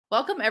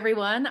Welcome,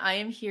 everyone. I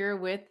am here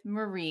with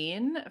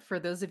Maureen. For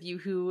those of you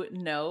who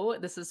know,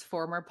 this is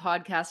former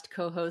podcast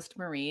co host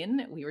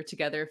Maureen. We were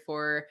together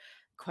for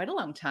quite a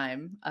long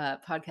time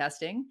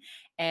podcasting,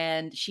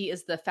 and she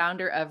is the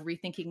founder of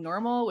Rethinking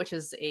Normal, which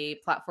is a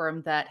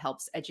platform that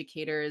helps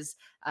educators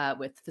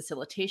with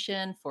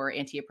facilitation for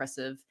anti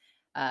oppressive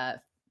uh,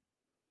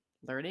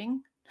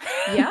 learning.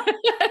 Yeah,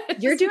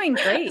 you're doing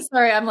great.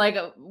 Sorry, I'm like,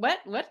 what?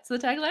 What's the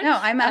tagline? No,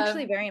 I'm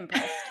actually Um, very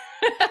impressed.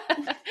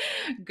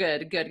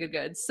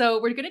 good.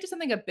 So we're going to do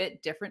something a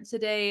bit different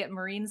today.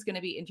 Maureen's going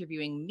to be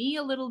interviewing me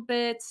a little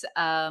bit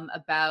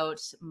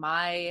about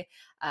my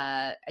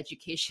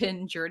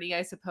education journey,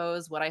 I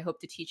suppose, what I hope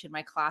to teach in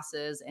my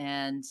classes,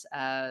 and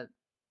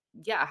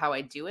how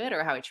I do it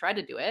or how I try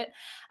to do it.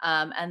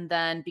 And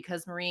then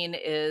because Maureen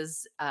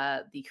is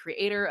the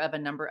creator of a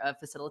number of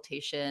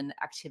facilitation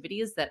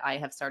activities that I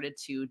have started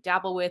to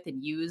dabble with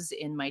and use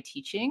in my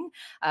teaching,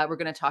 we're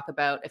going to talk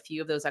about a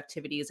few of those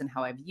activities and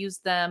how I've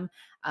used them.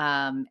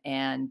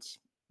 And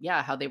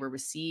yeah, how they were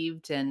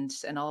received and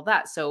all of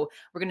that. So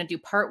we're going to do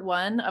part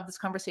one of this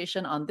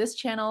conversation on this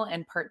channel,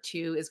 and part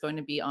two is going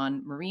to be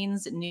on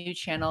Maureen's new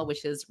channel,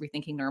 which is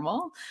Rethinking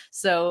Normal.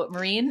 So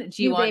Maureen,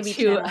 do you New want baby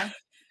to channel.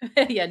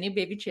 yeah, new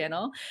baby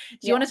channel. Do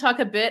you Yeah. want to talk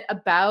a bit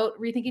about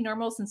Rethinking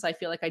Normal, since I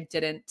feel like I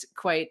didn't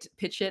quite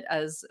pitch it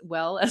as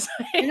well as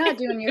You're not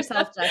doing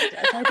yourself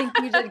justice. I think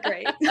you did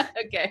great.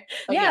 Okay.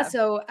 Oh, Yeah,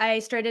 so I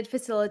started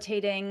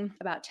facilitating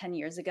about 10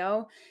 years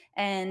ago.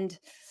 And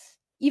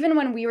even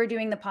when we were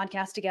doing the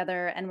podcast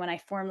together and when I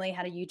formally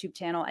had a YouTube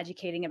channel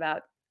educating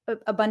about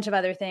a bunch of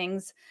other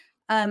things,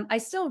 I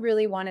still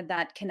really wanted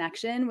that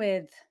connection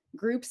with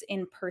groups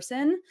in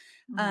person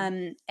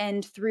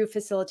and through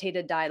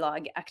facilitated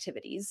dialogue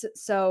activities.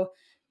 So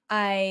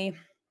I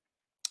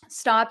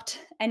stopped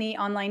any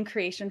online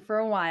creation for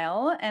a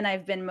while, and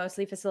I've been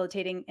mostly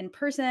facilitating in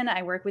person.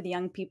 I work with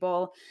young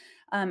people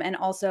and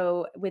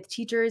also with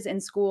teachers in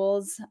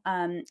schools.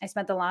 I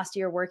spent the last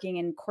year working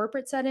in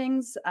corporate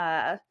settings,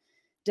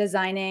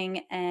 designing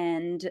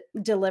and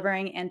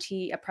delivering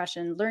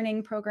anti-oppression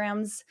learning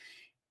programs.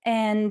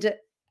 And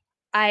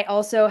I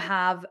also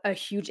have a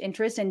huge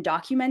interest in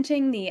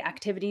documenting the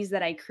activities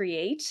that I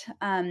create.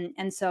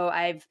 And so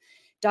I've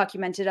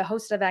documented a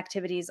host of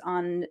activities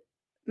on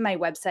my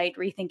website,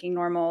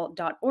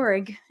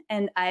 rethinkingnormal.org.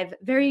 And I've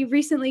very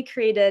recently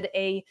created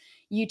a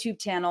YouTube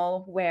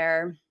channel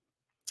where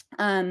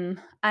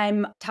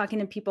I'm talking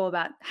to people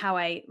about how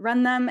I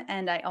run them.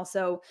 And I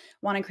also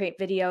want to create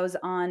videos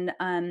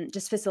on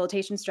just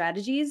facilitation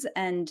strategies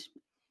and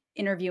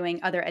interviewing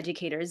other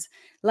educators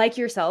like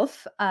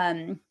yourself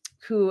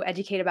who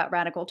educate about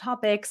radical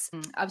topics.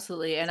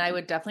 Absolutely. And I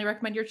would definitely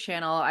recommend your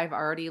channel. I've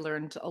already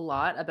learned a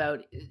lot about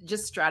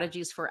just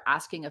strategies for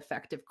asking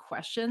effective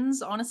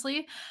questions,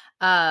 honestly.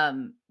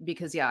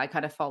 Because yeah, I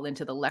kind of fall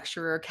into the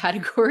lecturer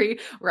category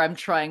where I'm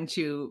trying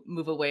to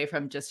move away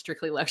from just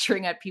strictly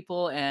lecturing at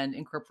people and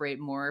incorporate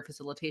more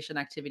facilitation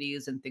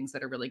activities and things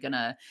that are really going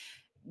to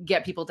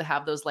get people to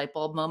have those light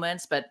bulb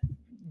moments, but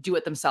do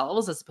it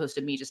themselves as opposed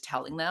to me just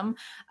telling them.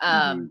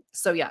 Mhm.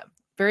 So yeah,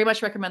 very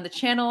much recommend the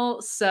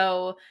channel.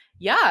 So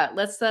yeah,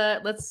 let's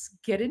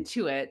get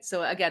into it.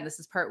 So again, this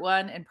is part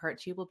one, and part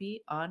two will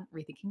be on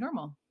Rethinking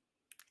Normal.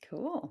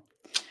 Cool.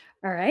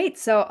 All right.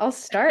 So I'll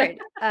start.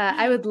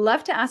 I would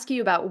love to ask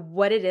you about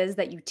what it is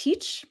that you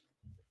teach.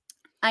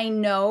 I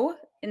know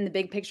in the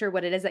big picture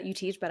what it is that you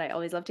teach, but I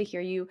always love to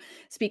hear you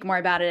speak more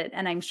about it.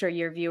 And I'm sure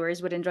your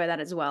viewers would enjoy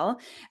that as well.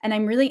 And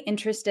I'm really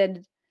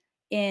interested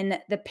in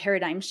the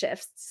paradigm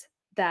shifts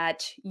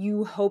that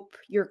you hope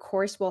your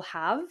course will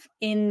have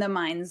in the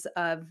minds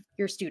of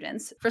your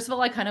students. First of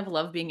all, I kind of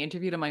love being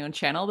interviewed on my own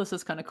channel. This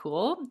is kind of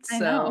cool. I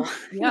know. So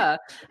yeah.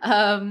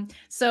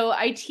 So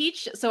I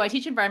teach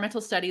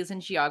environmental studies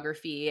and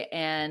geography.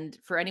 And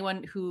for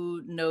anyone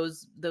who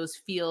knows those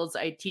fields,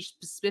 I teach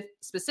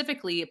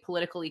specifically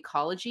political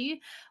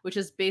ecology, which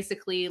is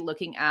basically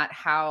looking at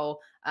how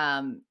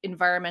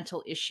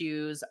environmental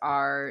issues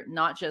are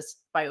not just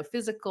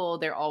biophysical,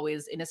 they're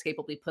always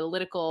inescapably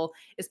political.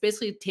 It's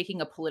basically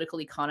taking a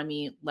political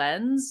economy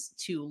lens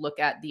to look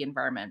at the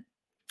environment.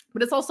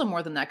 But it's also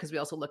more than that, because we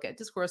also look at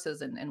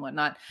discourses and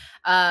whatnot.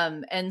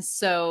 And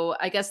so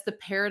I guess the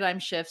paradigm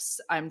shifts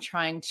I'm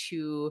trying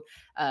to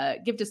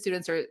give to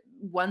students are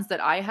ones that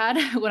I had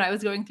when I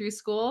was going through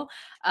school.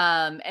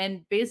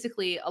 And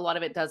basically, a lot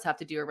of it does have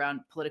to do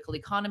around political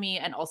economy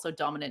and also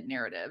dominant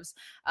narratives.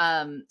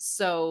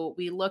 So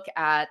we look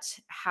at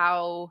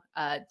how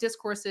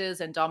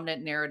discourses and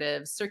dominant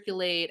narratives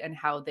circulate and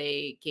how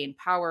they gain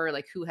power,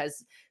 like who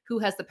has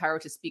the power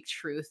to speak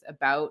truth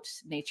about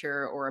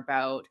nature or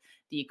about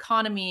the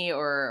economy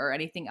or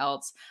anything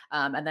else,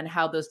 and then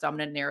how those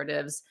dominant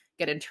narratives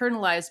get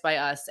internalized by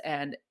us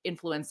and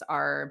influence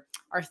our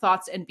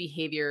thoughts and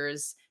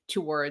behaviors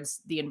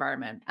towards the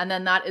environment. And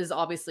then that is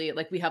obviously,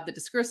 like, we have the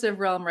discursive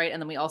realm, right? And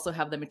then we also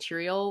have the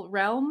material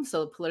realm,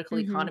 so political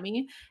Mhm.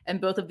 economy, and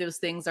both of those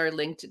things are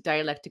linked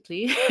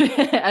dialectically,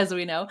 as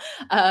we know.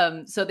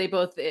 So they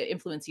both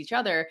influence each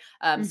other.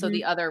 So Mhm.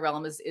 the other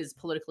realm is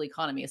political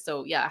economy.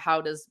 So yeah,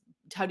 how does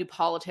do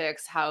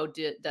politics,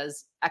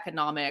 does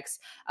economics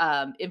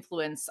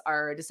influence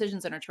our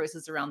decisions and our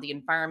choices around the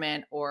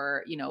environment,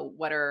 or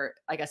what are,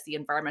 I guess, the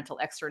environmental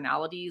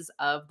externalities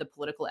of the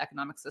political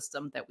economic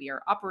system that we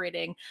are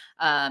operating,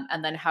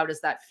 and then how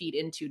does that feed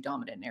into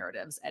dominant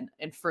narratives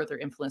and further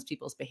influence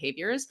people's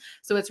behaviors.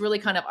 So it's really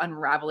kind of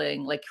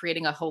unraveling, like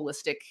creating a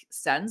holistic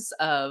sense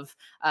of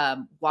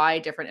why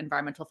different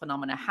environmental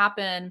phenomena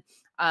happen,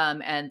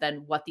 and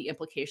then what the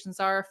implications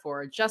are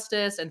for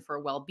justice and for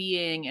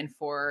well-being and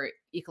for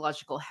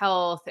ecological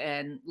health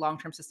and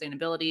long-term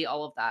sustainability,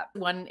 all of that.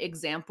 One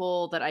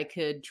example that I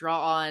could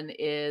draw on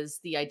is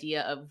the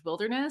idea of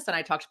wilderness. And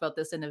I talked about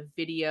this in a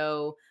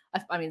video,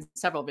 I mean,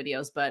 several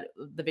videos, but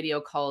the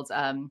video called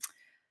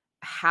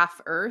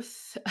Half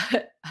Earth.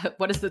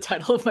 What is the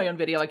title of my own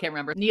video? I can't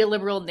remember.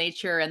 Neoliberal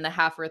Nature and the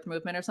Half Earth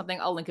Movement or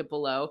something. I'll link it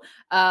below.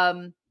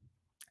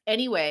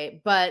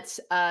 Anyway, but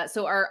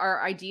so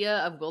our idea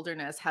of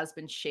wilderness has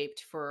been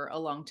shaped for a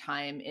long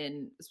time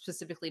in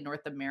specifically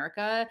North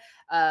America,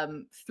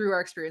 through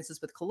our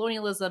experiences with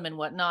colonialism and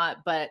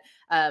whatnot. But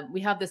we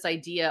have this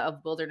idea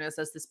of wilderness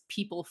as this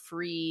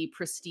people-free,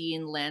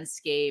 pristine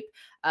landscape,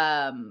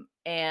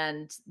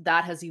 and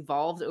that has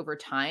evolved over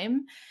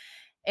time.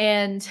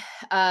 And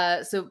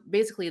so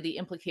basically, the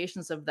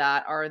implications of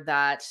that are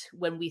that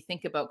when we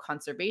think about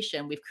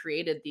conservation, we've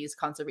created these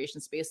conservation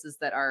spaces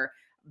that are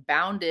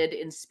bounded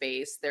in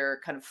space. They're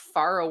kind of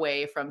far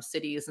away from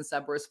cities and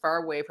suburbs,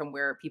 far away from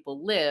where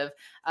people live.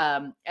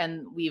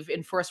 And we've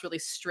enforced really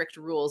strict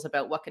rules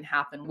about what can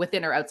happen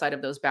within or outside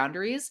of those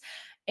boundaries.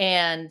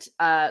 And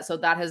so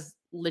that has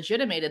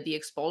legitimated the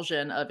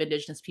expulsion of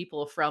Indigenous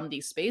people from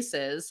these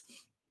spaces,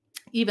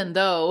 even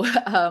though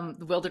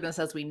the wilderness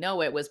as we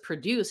know it was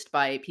produced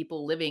by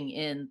people living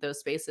in those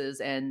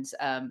spaces and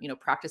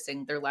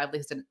practicing their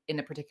livelihoods in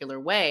a particular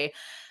way.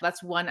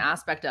 That's one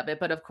aspect of it.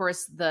 But of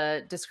course,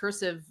 the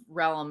discursive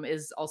realm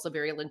is also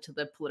very linked to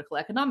the political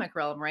economic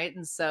realm, right?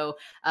 And so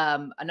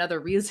another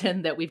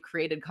reason that we've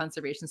created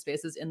conservation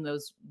spaces in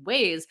those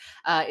ways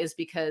is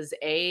because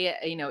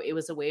it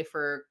was a way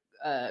for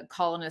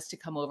colonists to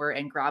come over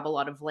and grab a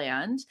lot of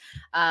land.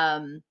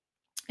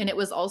 And it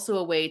was also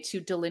a way to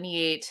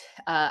delineate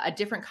a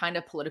different kind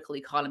of political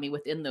economy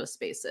within those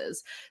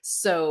spaces.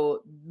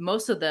 So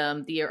most of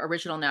them, the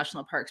original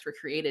national parks, were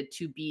created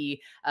to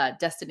be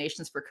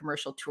destinations for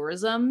commercial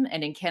tourism.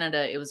 And in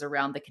Canada, it was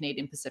around the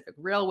Canadian Pacific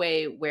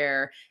Railway,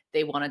 where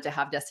they wanted to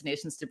have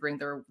destinations to bring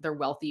their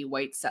wealthy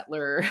white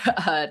settler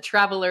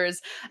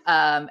travelers.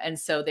 And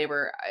so they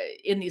were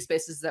in these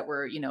spaces that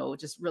were,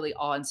 just really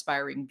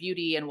awe-inspiring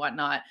beauty and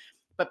whatnot.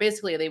 But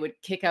basically, they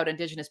would kick out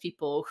Indigenous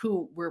people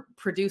who were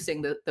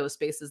producing those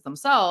spaces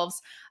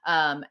themselves,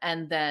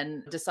 and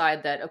then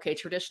decide that, okay,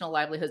 traditional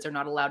livelihoods are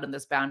not allowed in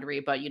this boundary,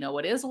 but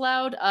what is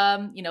allowed?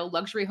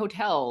 Luxury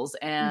hotels.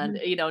 And,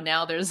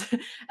 now there's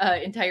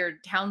entire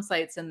town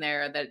sites in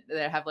there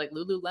that have like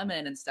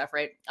Lululemon and stuff,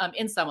 right?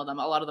 In some of them,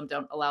 a lot of them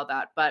don't allow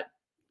that, but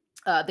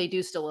they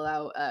do still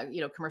allow,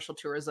 commercial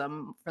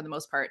tourism for the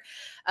most part.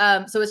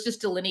 So it's just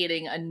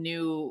delineating a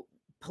new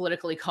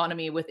political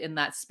economy within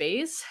that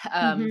space.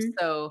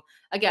 So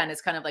again,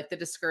 it's kind of like the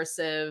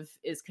discursive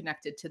is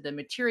connected to the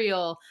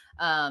material,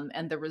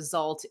 and the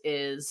result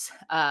is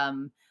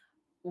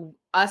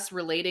us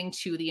relating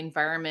to the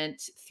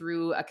environment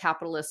through a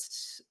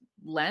capitalist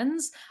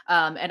lens,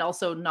 and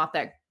also not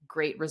that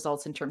great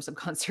results in terms of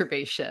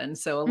conservation.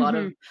 So a lot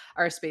of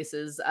our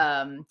spaces,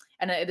 and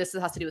this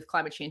has to do with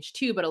climate change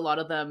too, but a lot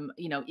of them,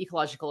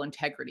 ecological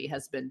integrity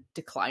has been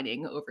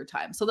declining over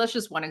time. So that's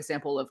just one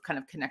example of kind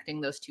of connecting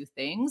those two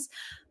things.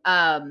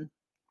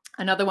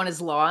 Another one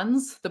is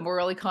lawns, the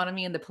moral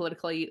economy and the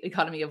political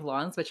economy of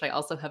lawns, which I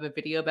also have a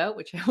video about,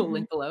 which I will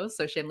link below.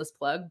 So shameless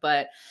plug.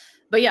 But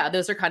yeah,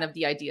 those are kind of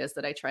the ideas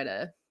that I try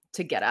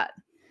to get at.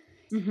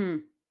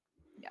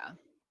 Yeah.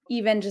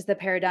 Even just the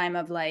paradigm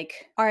of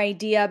like our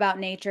idea about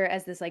nature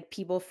as this like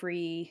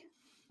people-free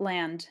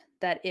land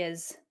that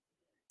is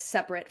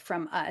separate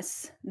from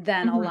us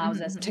then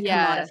allows us to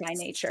Yes, commodify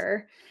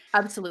nature.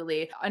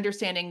 absolutely.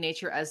 Understanding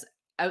nature as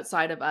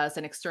outside of us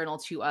and external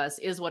to us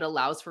is what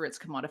allows for its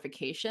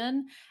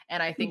commodification.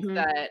 And I think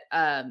that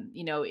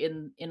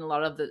in a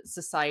lot of the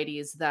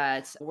societies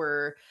that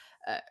were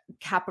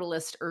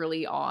capitalist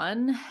early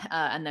on,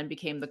 and then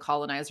became the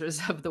colonizers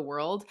of the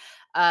world,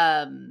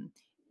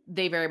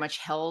 they very much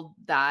held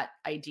that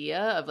idea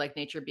of like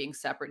nature being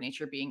separate,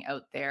 nature being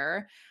out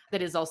there.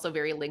 That is also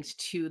very linked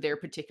to their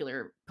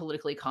particular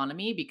political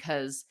economy,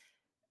 because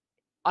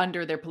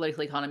under their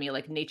political economy,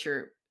 like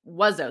nature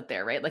was out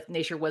there, right? Like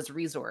nature was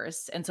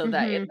resource. And so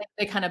they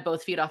kind of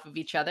both feed off of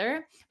each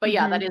other. But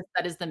yeah,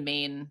 that is the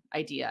main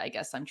idea, I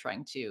guess, I'm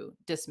trying to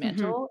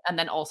dismantle. And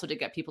then also to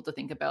get people to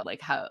think about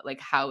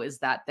how is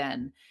that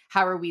then?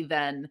 How are we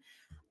then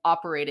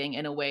operating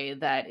in a way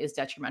that is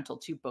detrimental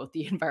to both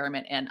the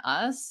environment and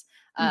us,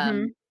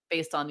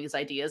 based on these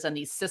ideas and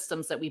these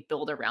systems that we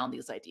build around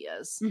these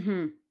ideas.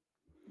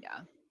 Yeah.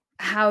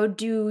 How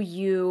do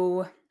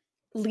you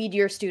lead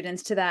your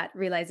students to that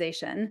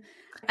realization?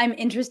 I'm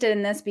interested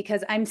in this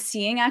because I'm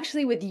seeing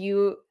actually with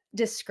you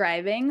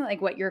describing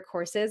like what your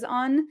course is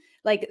on,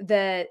 like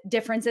the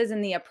differences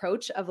in the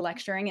approach of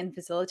lecturing and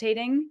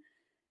facilitating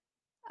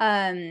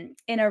in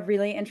a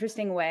really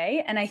interesting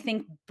way. And I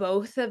think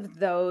both of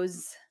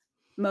those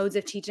modes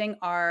of teaching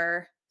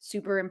are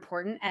super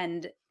important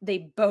and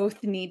they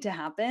both need to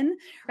happen,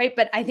 right?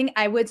 But I think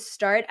I would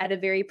start at a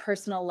very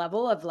personal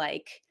level of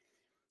like,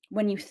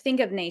 when you think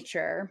of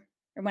nature,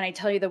 or when I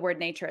tell you the word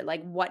nature,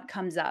 like what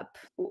comes up?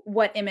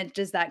 What image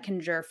does that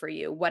conjure for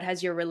you? What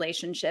has your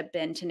relationship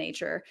been to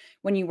nature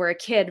when you were a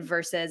kid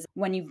versus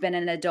when you've been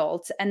an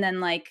adult? And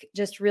then like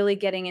just really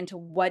getting into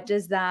what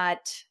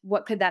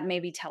could that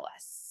maybe tell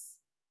us?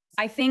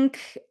 I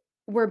think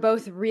we're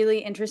both really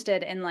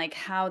interested in like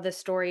how the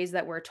stories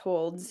that we're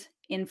told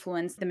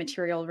influence the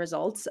material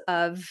results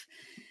of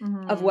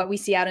Mhm. what we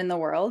see out in the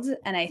world.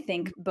 And I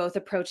think both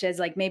approaches,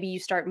 like maybe you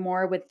start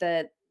more with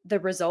the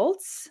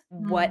results,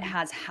 what Mhm.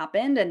 has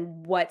happened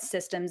and what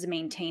systems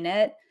maintain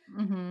it,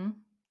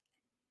 Mhm.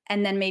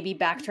 and then maybe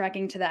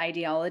backtracking to the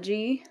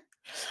ideology.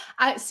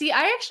 I see,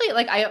 I actually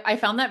like I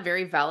found that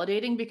very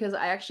validating because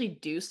I actually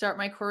do start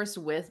my course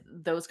with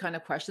those kind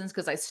of questions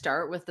because I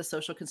start with the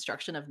social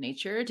construction of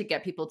nature to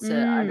get people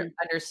to Mm,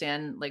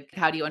 understand like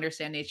how do you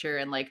understand nature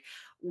and like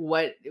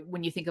what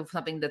when you think of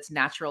something that's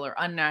natural or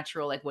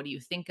unnatural, like what do you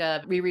think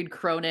of? We read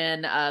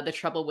Cronin, The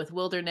Trouble with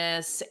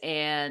Wilderness,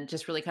 and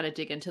just really kind of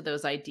dig into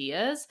those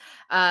ideas.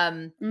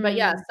 But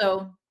yeah, mm,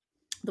 so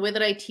the way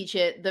that I teach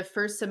it, the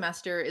first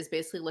semester is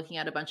basically looking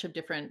at a bunch of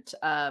different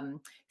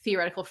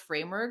theoretical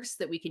frameworks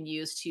that we can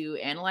use to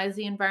analyze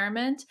the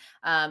environment.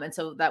 And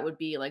so that would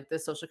be like the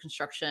social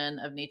construction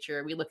of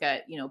nature. We look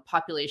at,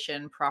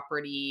 population,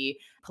 property,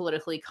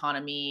 political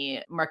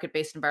economy,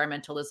 market-based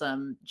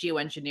environmentalism,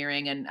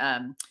 geoengineering,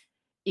 and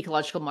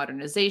ecological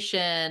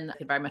modernization,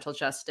 environmental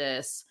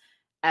justice,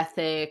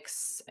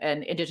 ethics,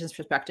 and indigenous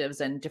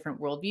perspectives and different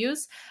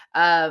worldviews.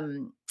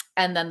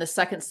 And then the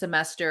second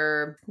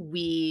semester,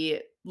 we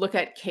look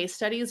at case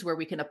studies where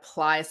we can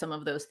apply some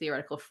of those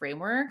theoretical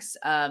frameworks.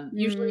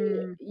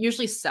 mm,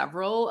 Usually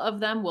several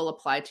of them will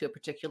apply to a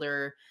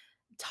particular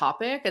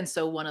topic. And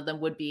so one of them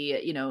would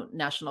be,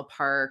 national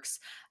parks,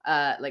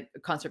 like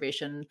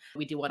conservation.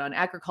 We do one on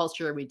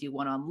agriculture, we do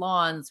one on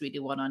lawns, we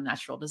do one on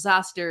natural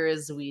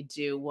disasters, we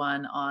do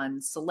one on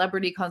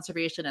celebrity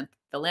conservation and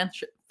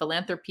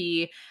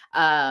philanthropy.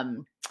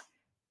 Um,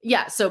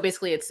 yeah, so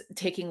basically it's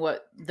taking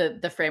what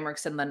the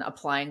frameworks and then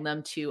applying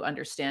them to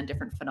understand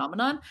different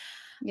phenomenon.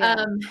 yeah.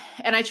 Um,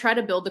 and I try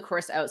to build the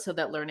course out so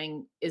that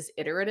learning is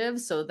iterative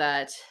so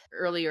that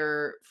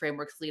earlier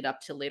frameworks lead up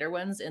to later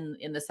ones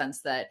in the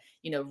sense that,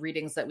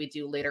 readings that we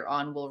do later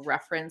on will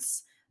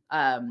reference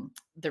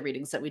the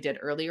readings that we did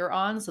earlier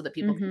on so that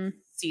people can Hmm.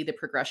 see the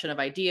progression of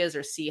ideas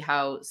or see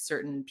how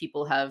certain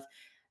people have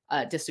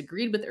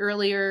disagreed with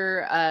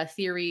earlier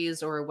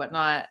theories or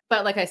whatnot.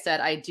 But like I said,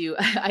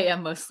 I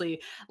am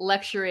mostly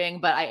lecturing,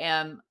 but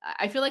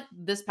I feel like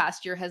this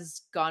past year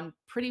has gone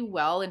pretty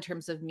well in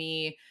terms of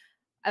me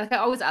I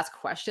always ask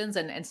questions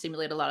and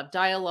stimulate a lot of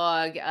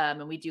dialogue.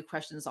 And we do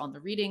questions on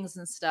the readings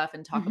and stuff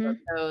and talk about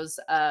Hmm. those.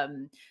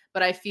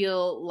 But I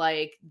feel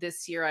like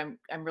this year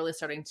I'm really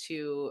starting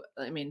to,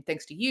 I mean,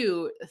 thanks to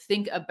you,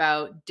 think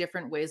about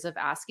different ways of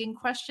asking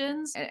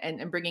questions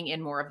and bringing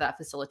in more of that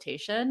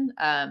facilitation.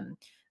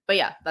 But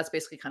yeah, that's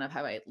basically kind of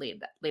how I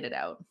laid it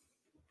out.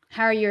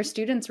 How are your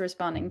students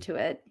responding to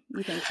it?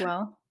 You think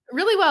well?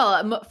 Really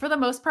well, for the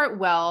most part,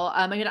 well.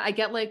 I mean, I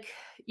get like,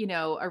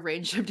 a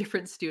range of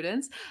different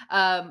students.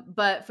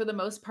 But for the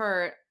most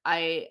part,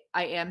 I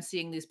am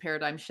seeing these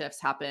paradigm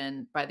shifts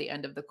happen by the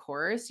end of the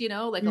course,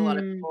 like a lot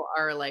of Mm, people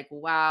are like,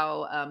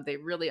 wow, they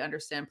really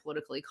understand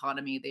political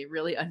economy. They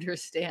really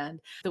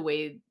understand the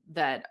way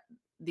that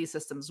these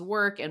systems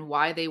work and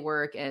why they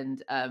work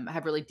and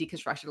have really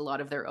deconstructed a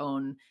lot of their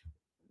own,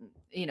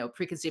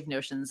 preconceived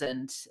notions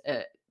and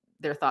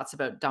their thoughts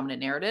about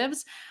dominant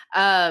narratives.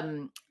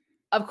 Um,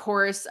 of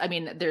course, I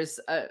mean, there's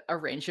a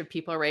range of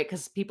people, right?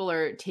 Because people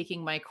are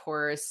taking my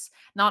course.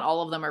 Not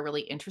all of them are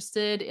really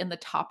interested in the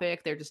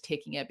topic. They're just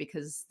taking it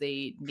because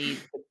they need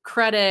the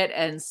credit.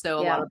 And so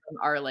a lot yeah. of them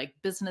are like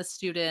business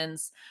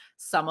students.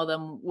 Some of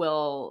them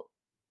will,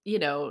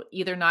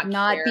 either not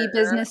Not be care.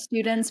 business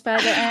students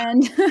by the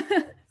end.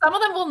 Some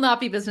of them will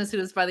not be business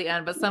students by the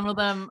end, but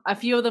a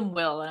few of them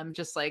will. And I'm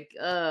just like,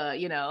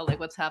 like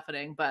what's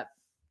happening? But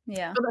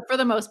Yeah. for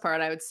the most part,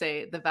 I would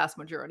say the vast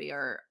majority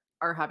are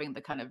having the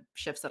kind of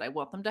shifts that I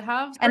want them to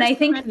have. And I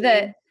think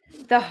Personally,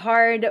 the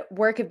hard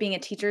work of being a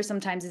teacher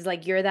sometimes is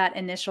like you're that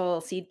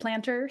initial seed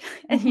planter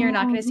and you're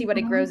not mhm, gonna see what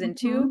it mhm, grows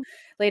into mhm.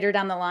 later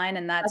down the line,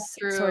 and That's that's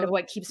sort of true.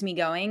 what keeps me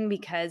going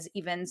because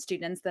even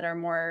students that are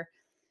more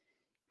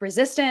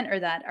resistant or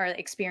that are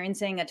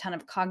experiencing a ton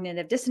of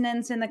cognitive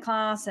dissonance in the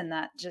class and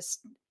that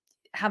just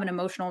have an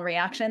emotional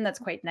reaction that's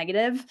quite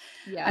negative,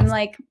 I'm Yes.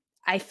 like,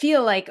 I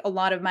feel like a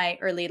lot of my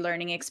early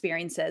learning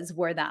experiences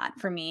were that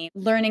for me,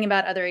 learning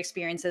about other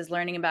experiences,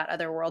 learning about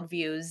other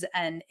worldviews,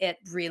 and it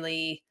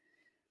really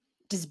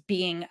just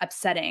being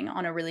upsetting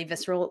on a really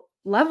visceral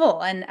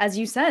level. And as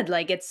you said,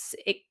 like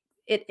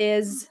it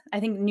is, I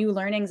think new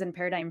learnings and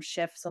paradigm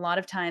shifts a lot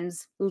of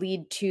times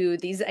lead to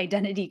these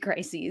identity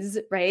crises,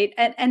 right?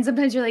 And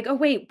sometimes you're like, "Oh,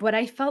 wait, what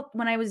I felt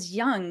when I was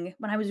young,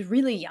 when I was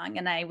really young,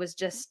 and I was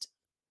just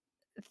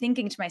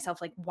thinking to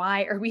myself, like,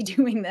 why are we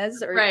doing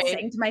this?" Or Right.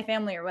 saying to my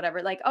family or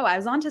whatever, like, "Oh, I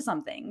was onto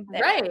something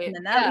there." And Right.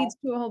 then that Yeah. leads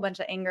to a whole bunch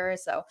of anger.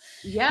 So,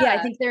 yeah, I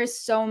Yeah. think there's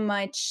so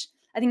much.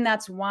 I think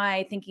that's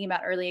why thinking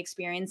about early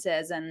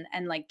experiences and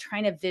like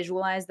trying to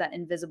visualize that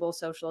invisible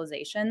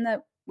socialization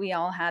that we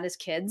all had as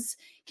kids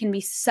can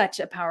be such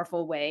a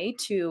powerful way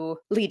to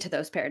lead to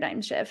those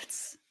paradigm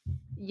shifts.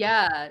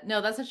 Yeah,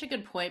 no, that's such a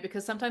good point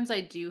because sometimes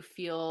I do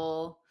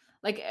feel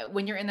like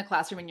when you're in the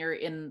classroom and you're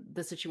in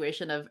the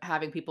situation of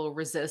having people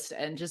resist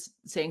and just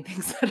saying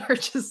things that are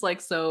just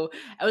like so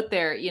out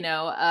there,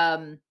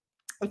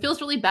 it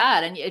feels really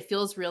bad and it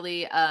feels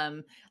really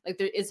like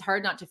it's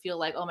hard not to feel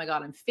like, oh my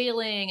God, I'm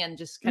failing and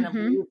just kind of Mhm.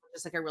 leave with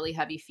just like a really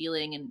heavy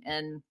feeling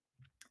and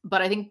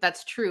but I think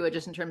that's true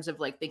just in terms of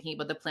like thinking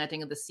about the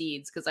planting of the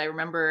seeds. Cause I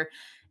remember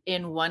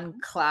in one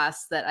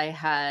class that I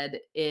had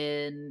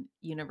in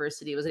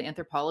university, it was an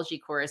anthropology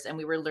course, and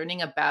we were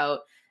learning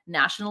about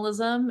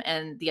nationalism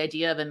and the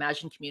idea of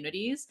imagined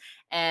communities.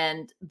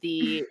 And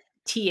the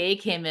TA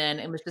came in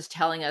and was just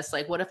telling us,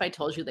 like, what if I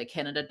told you that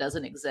Canada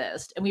doesn't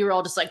exist? And we were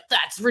all just like,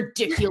 that's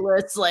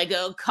ridiculous. Like,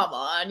 oh, come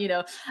on.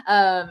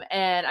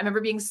 And I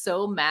remember being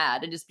so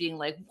mad and just being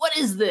like, what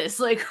is this?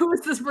 Like, who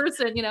is this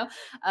person?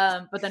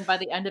 But then by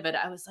the end of it,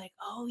 I was like,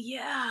 "Oh,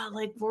 yeah,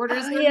 like,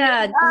 borders Oh, are made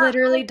yeah, up."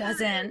 literally Like,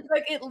 doesn't.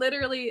 it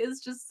literally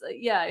is just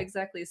yeah,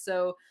 exactly.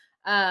 So,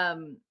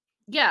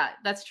 yeah,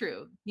 that's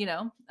true,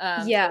 so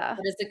Yeah.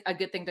 that is a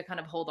good thing to kind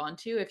of hold on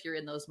to if you're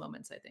in those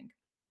moments, I think.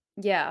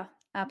 Yeah,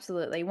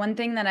 absolutely. One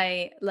thing that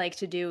I like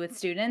to do with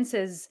students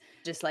is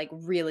just like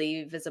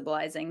really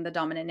visibilizing the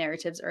dominant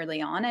narratives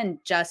early on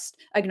and just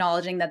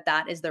acknowledging that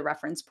that is the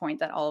reference point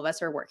that all of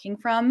us are working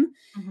from,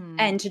 Mhm.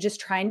 and to just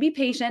try and be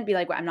patient, be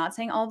like, "Well, I'm not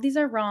saying all of these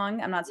are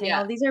wrong. I'm not saying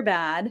all Yeah, of these are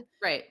bad.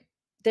 right.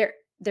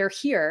 They're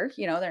here,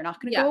 they're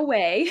not going to Yeah, go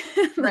away."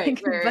 right,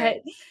 Like, right, right.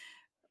 but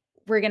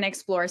we're going to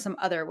explore some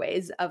other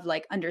ways of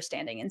like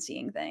understanding and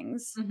seeing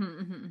things.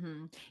 Mhm, mhm,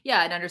 mhm.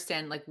 Yeah, and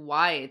understand, like,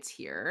 why it's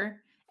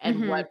here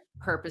and what Mhm.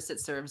 purpose it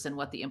serves and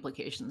what the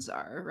implications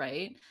are,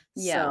 right?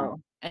 Yeah.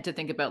 So and to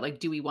think about, like,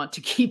 do we want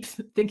to keep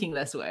thinking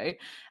this way,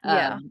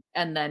 Yeah.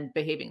 and then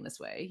behaving this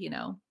way?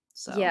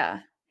 So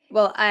Yeah.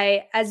 Well,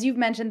 as you've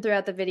mentioned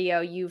throughout the video,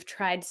 you've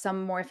tried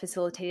some more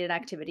facilitated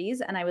activities,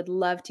 and I would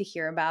love to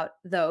hear about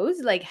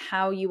those, like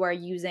how you are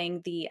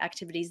using the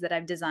activities that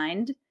I've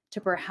designed to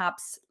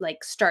perhaps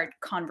like start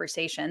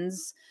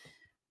conversations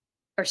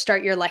or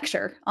start your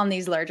lecture on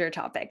these larger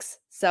topics.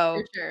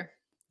 for So sure.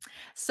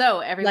 So,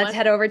 let's everyone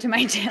head over to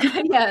my channel.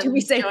 yeah, Do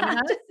we say join that?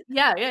 us.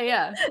 Yeah, yeah,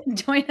 yeah.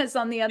 Join us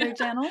on the other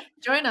channel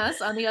Join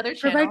us on the other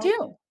for part channel.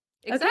 two.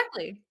 Okay.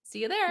 Exactly. See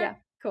you there. Yeah.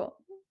 Cool.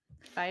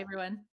 Bye, everyone.